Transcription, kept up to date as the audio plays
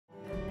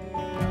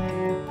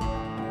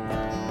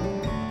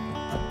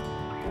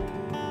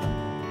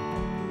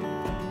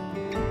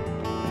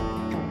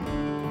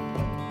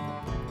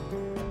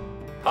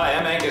Hi,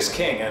 I'm Angus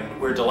King,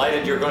 and we're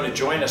delighted you're going to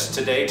join us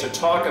today to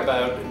talk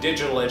about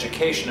digital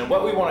education. And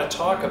what we want to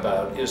talk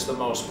about is the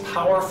most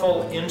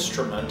powerful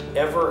instrument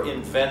ever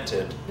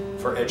invented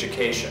for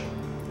education: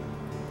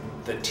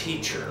 the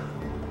teacher.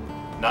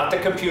 Not the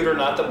computer,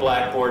 not the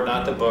blackboard,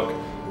 not the book,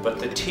 but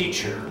the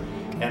teacher.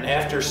 And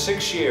after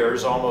 6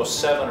 years, almost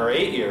 7 or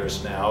 8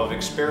 years now, of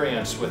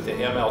experience with the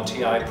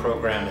MLTI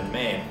program in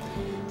Maine,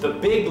 the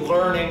big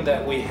learning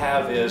that we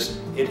have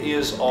is it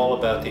is all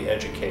about the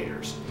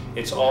educators.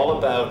 It's all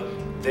about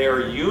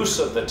their use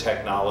of the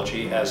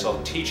technology as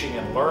a teaching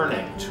and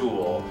learning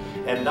tool,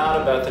 and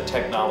not about the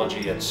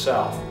technology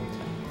itself.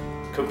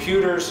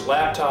 Computers,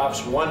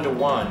 laptops,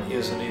 one-to-one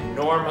is an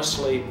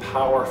enormously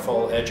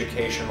powerful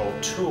educational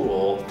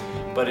tool,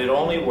 but it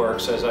only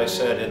works, as I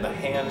said, in the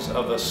hands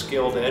of a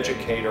skilled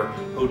educator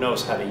who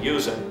knows how to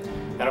use it.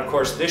 And of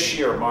course, this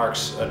year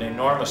marks an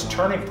enormous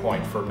turning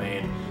point for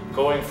Maine,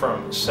 going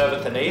from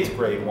 7th and 8th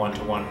grade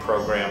one-to-one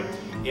program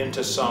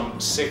into some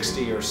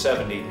 60 or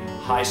 70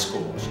 high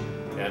schools.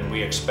 And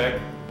we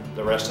expect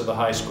the rest of the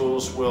high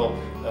schools will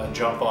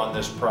jump on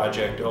this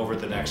project over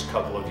the next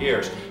couple of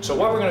years. So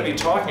what we're going to be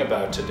talking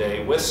about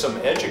today with some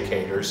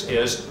educators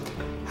is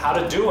how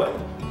to do it,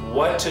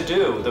 what to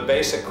do. The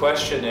basic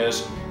question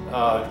is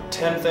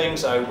 10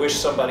 things I wish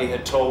somebody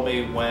had told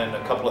me when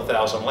a couple of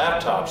thousand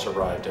laptops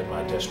arrived in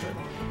my district.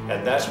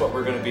 And that's what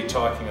we're going to be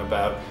talking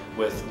about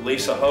with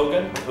Lisa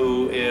Hogan,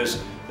 who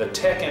is the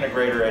tech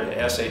integrator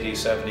at SAD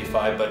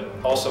 75, but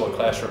also a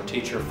classroom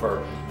teacher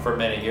for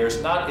many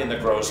years, not in the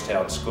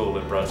Grostown School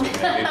in Brunswick,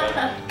 maybe,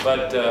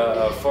 but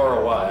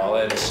for a while.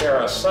 And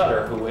Sarah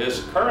Sutter, who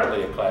is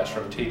currently a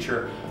classroom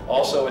teacher,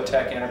 also a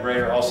tech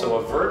integrator, also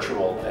a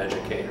virtual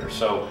educator.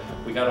 So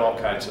we got all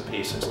kinds of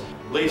pieces.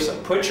 Lisa,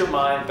 put your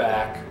mind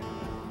back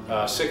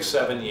 6,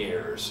 7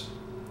 years.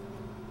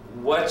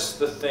 What's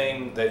the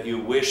thing that you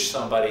wish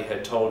somebody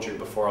had told you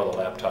before all the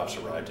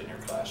laptops arrived in your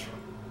classroom?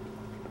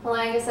 Well,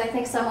 Angus, I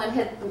think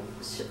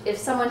if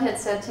someone had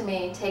said to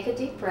me, take a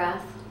deep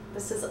breath,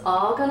 this is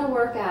all going to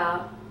work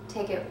out,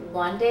 take it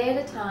one day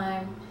at a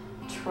time,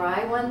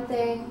 try one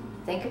thing,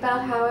 think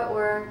about how it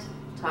worked,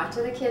 talk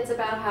to the kids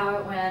about how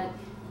it went,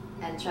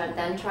 and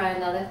then try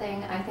another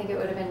thing, I think it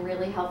would have been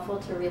really helpful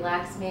to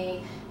relax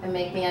me and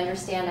make me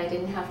understand I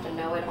didn't have to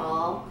know it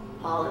all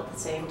at the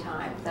same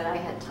time, that I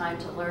had time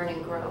to learn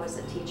and grow as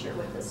a teacher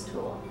with this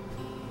tool.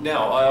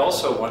 Now, I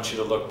also want you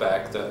to look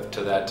back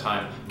to that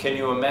time. Can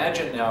you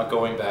imagine now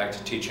going back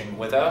to teaching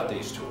without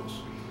these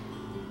tools?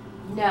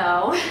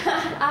 No,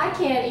 I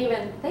can't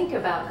even think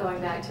about going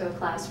back to a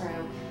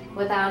classroom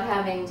without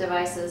having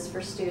devices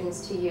for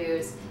students to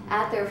use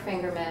at their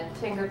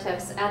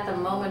fingertips, at the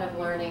moment of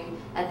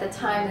learning, at the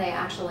time they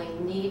actually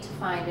need to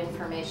find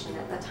information,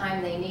 at the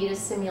time they need a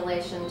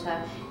simulation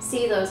to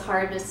see those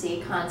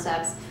hard-to-see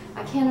concepts.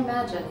 I can't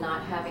imagine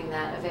not having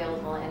that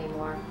available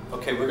anymore.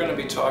 Okay, we're going to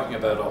be talking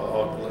about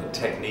all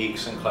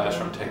techniques and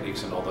classroom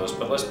techniques and all those,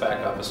 but let's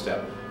back up a step.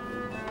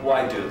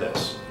 Why do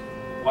this?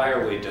 Why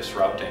are we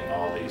disrupting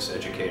all these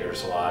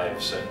educators'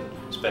 lives and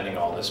spending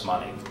all this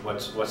money?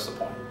 What's the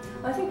point?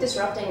 I think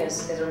disrupting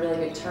is a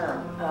really good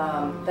term.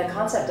 The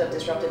concept of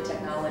disruptive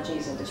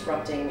technologies and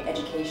disrupting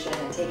education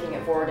and taking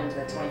it forward into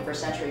the 21st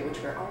century,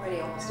 which we're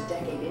already almost a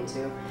decade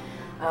into,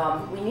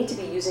 we need to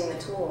be using the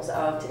tools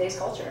of today's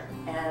culture,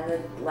 and the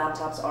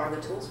laptops are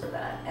the tools for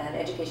that, and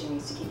education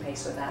needs to keep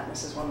pace with that, and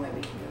this is one way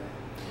we can do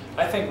it.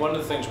 I think one of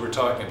the things we're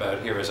talking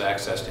about here is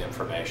access to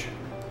information.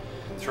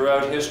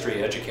 Throughout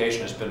history,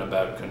 education has been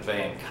about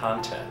conveying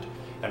content,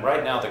 and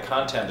right now the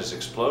content is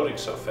exploding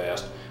so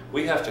fast,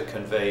 we have to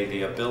convey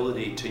the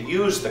ability to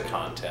use the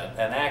content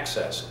and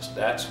access it.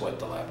 That's what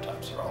the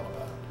laptops are all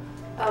about.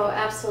 Oh,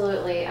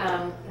 absolutely.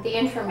 The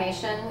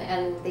information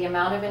and the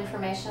amount of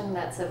information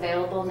that's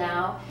available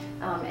now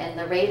and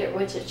the rate at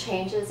which it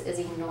changes is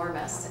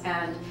enormous.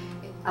 And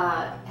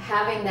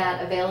having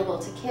that available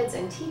to kids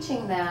and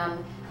teaching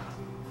them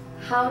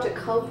how to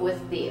cope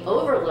with the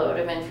overload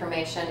of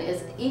information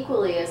is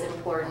equally as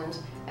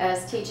important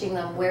as teaching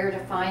them where to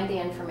find the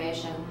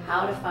information,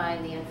 how to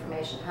find the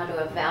information, how to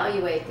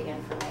evaluate the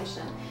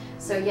information.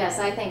 So yes,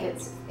 I think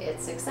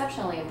it's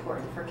exceptionally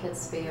important for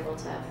kids to be able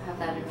to have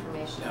that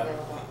information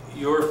available.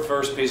 Your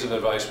first piece of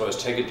advice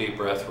was take a deep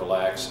breath,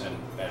 relax,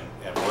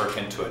 and work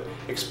into it.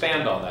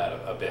 Expand on that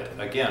a bit.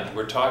 Again,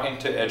 we're talking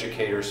to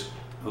educators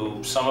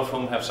who, some of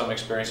whom have some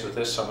experience with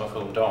this, some of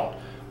whom don't.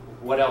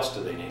 What else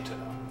do they need to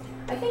know?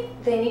 I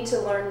think they need to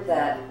learn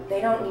that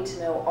they don't need to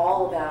know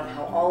all about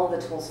how all of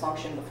the tools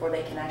function before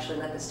they can actually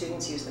let the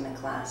students use them in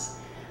class.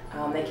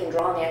 They can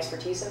draw on the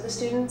expertise of the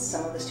students.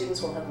 Some of the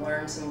students will have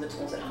learned some of the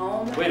tools at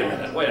home. Wait a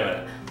minute.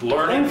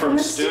 Learning from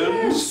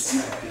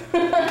students?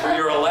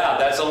 You're allowed,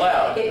 that's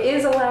allowed. It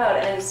is allowed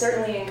and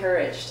certainly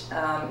encouraged.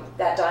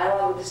 That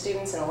dialogue with the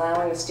students and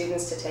allowing the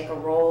students to take a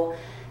role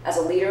as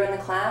a leader in the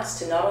class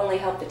to not only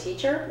help the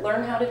teacher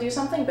learn how to do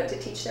something, but to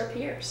teach their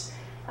peers.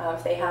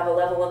 If they have a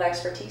level of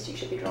expertise, you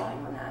should be drawing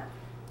on that.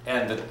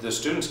 And the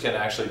students can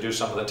actually do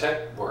some of the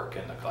tech work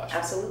in the classroom.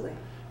 Absolutely.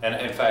 And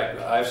in fact,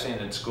 I've seen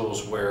in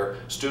schools where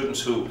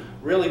students who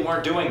really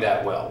weren't doing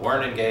that well,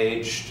 weren't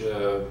engaged,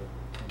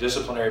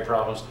 disciplinary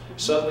problems,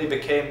 suddenly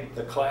became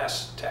the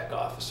class tech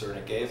officer, and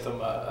it gave them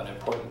an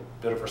important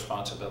bit of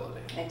responsibility.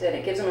 It did.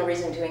 It gives them a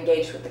reason to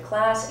engage with the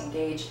class,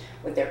 engage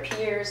with their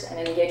peers,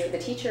 and engage with the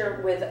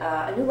teacher with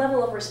a new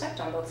level of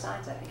respect on both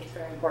sides. I think it's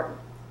very important.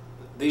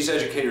 These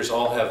educators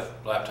all have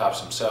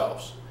laptops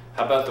themselves.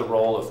 How about the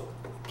role of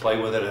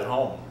play with it at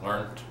home?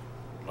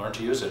 Learn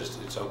to use it.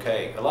 It's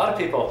okay. A lot of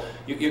people,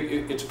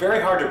 it's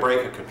very hard to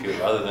break a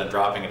computer other than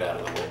dropping it out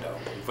of the window.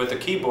 With a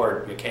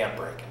keyboard, you can't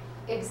break it.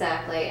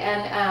 Exactly,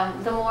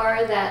 and the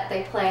more that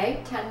they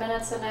play, 10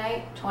 minutes a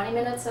night, 20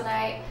 minutes a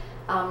night,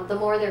 the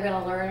more they're going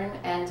to learn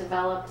and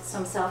develop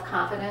some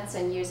self-confidence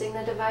in using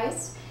the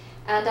device.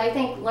 And I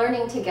think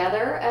learning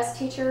together as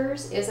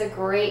teachers is a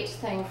great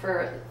thing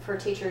for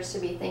teachers to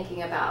be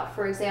thinking about.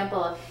 For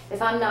example,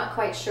 if I'm not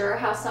quite sure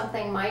how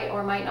something might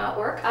or might not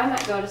work, I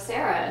might go to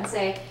Sarah and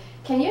say,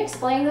 can you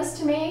explain this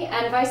to me?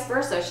 And vice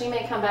versa, she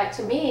may come back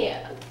to me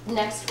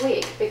next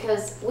week,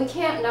 because we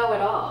can't know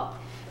it all.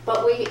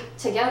 But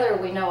together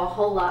we know a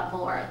whole lot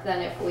more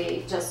than if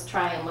we just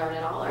try and learn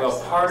it all ourselves.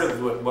 Well, part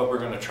of what we're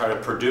going to try to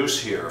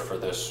produce here for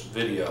this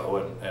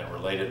video and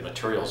related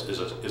materials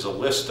is a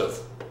list of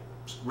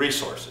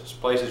resources,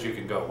 places you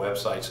can go,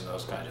 websites and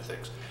those kinds of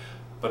things.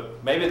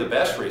 But maybe the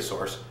best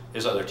resource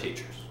is other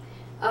teachers.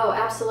 Oh,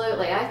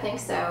 absolutely. I think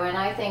so. And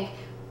I think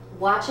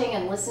watching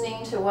and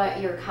listening to what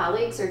your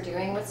colleagues are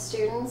doing with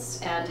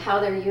students and how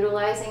they're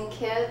utilizing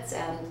kids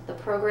and the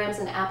programs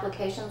and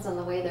applications and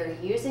the way they're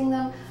using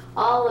them,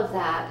 all of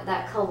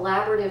that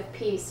collaborative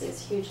piece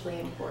is hugely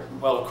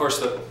important. Well, of course,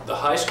 the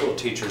high school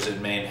teachers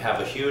in Maine have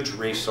a huge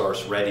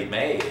resource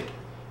ready-made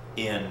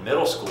in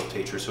middle school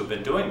teachers who've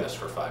been doing this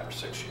for 5 or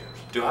 6 years.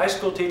 Do high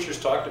school teachers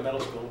talk to middle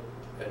school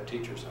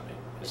teachers? I mean,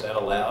 is that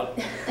allowed?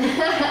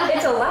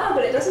 It's allowed,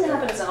 but it doesn't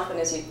happen as often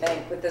as you'd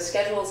think. With the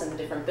schedules and the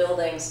different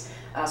buildings,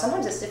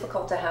 sometimes it's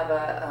difficult to have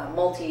a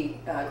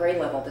multi-grade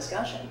level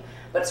discussion.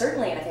 But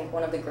certainly, I think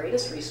one of the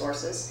greatest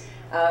resources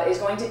is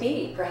going to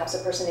be perhaps a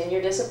person in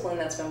your discipline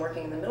that's been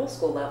working in the middle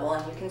school level,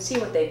 and you can see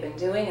what they've been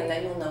doing, and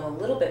then you'll know a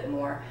little bit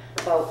more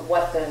about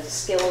what the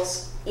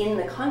skills in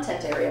the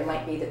content area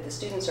might be that the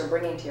students are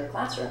bringing to your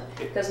classroom.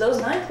 Because those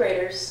 9th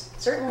graders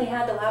certainly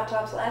had the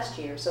laptops last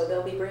year, so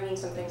they'll be bringing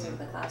some things into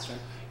the classroom.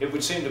 It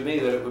would seem to me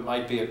that it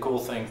might be a cool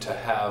thing to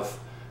have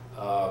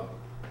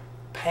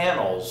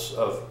panels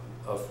of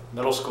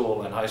middle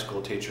school and high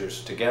school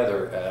teachers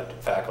together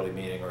at faculty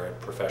meeting or at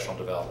professional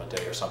development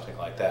day or something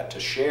like that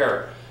to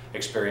share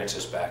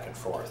experiences back and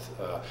forth.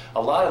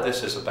 A lot of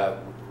this is about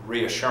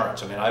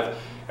reassurance. I mean,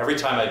 every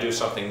time I do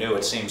something new,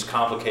 it seems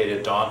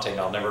complicated, daunting,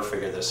 I'll never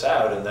figure this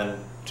out, and then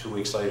 2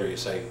 weeks later you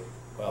say,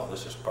 well,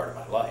 this is part of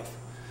my life.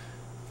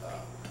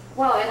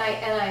 Well, and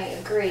I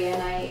agree,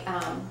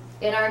 and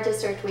in our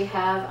district we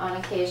have on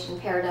occasion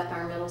paired up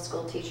our middle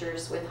school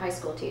teachers with high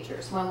school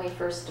teachers. When we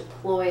first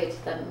deployed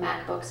the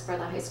MacBooks for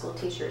the high school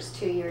teachers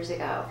 2 years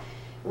ago,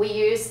 we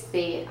used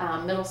the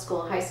middle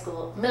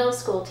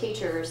school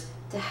teachers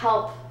to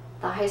help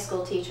the high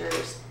school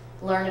teachers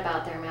learn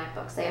about their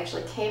MacBooks. They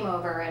actually came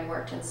over and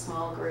worked in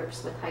small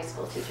groups with high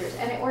school teachers,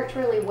 and it worked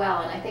really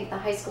well. And I think the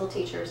high school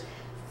teachers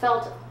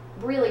felt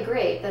really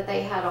great that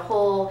they had a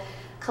whole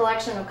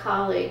collection of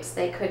colleagues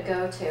they could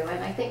go to.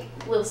 And I think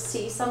we'll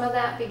see some of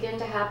that begin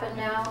to happen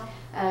now,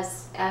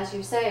 as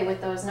you say, with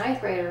those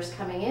 9th graders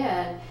coming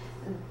in.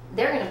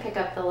 They're going to pick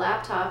up the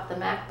laptop, the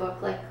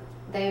MacBook, like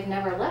they've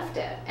never left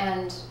it,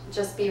 and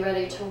just be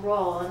ready to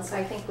roll. And so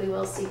I think we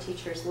will see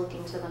teachers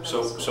looking to the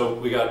middle school. So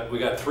we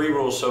got 3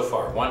 rules so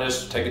far. One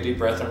is take a deep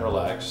breath and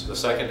relax. The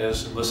second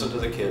is listen to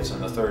the kids,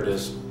 and the third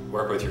is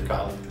work with your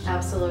colleagues.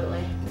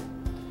 Absolutely.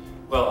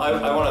 Well,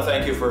 I want to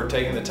thank you for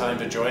taking the time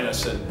to join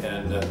us,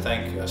 and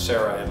thank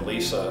Sarah and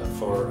Lisa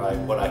for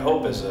what I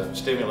hope is a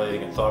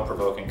stimulating and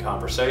thought-provoking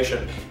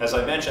conversation. As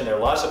I mentioned, there are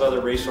lots of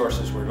other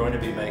resources we're going to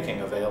be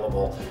making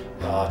available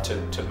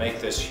to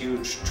make this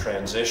huge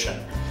transition.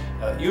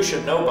 You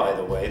should know, by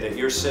the way, that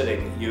you're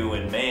sitting, you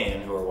in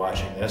Maine who are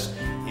watching this,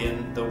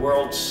 in the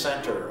world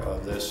center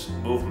of this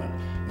movement.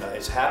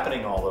 It's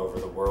happening all over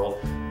the world,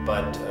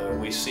 but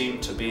we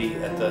seem to be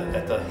at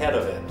the head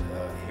of it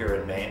here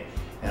in Maine.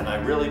 And I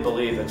really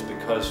believe it's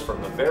because from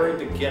the very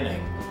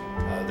beginning,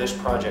 this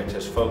project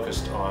has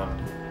focused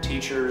on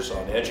teachers,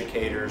 on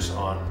educators,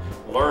 on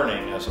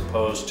learning as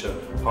opposed to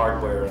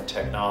hardware and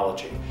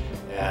technology.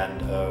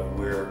 And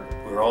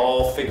we're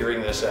all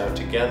figuring this out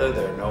together.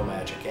 There are no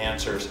magic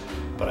answers,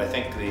 but I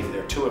think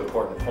there are 2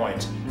 important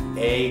points.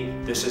 A,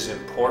 this is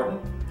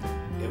important.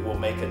 It will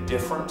make a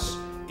difference.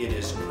 It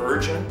is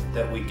urgent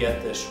that we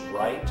get this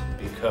right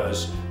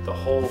because the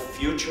whole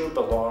future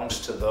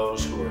belongs to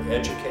those who are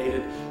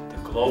educated.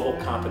 Global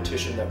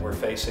competition that we're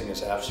facing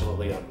is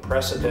absolutely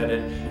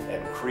unprecedented,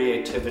 and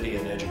creativity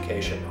and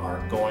education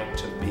are going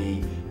to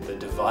be the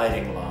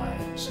dividing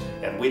lines.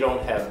 And we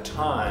don't have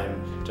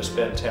time to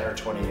spend 10 or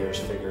 20 years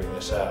figuring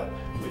this out.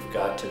 We've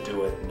got to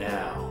do it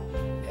now.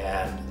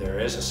 And there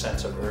is a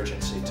sense of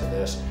urgency to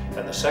this.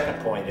 And the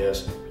second point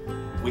is,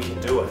 we can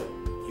do it.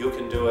 You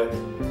can do it,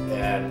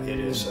 and it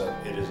is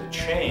a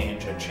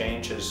change, and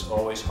change is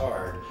always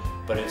hard.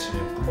 but it's an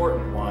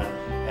important one,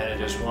 and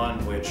it is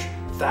one which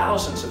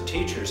thousands of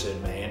teachers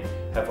in Maine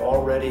have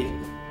already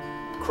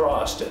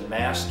crossed and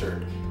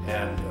mastered,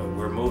 and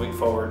we're moving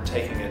forward,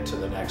 taking it to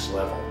the next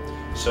level.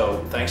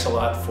 So thanks a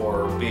lot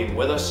for being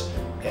with us,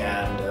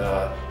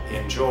 and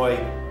enjoy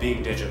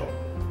being digital.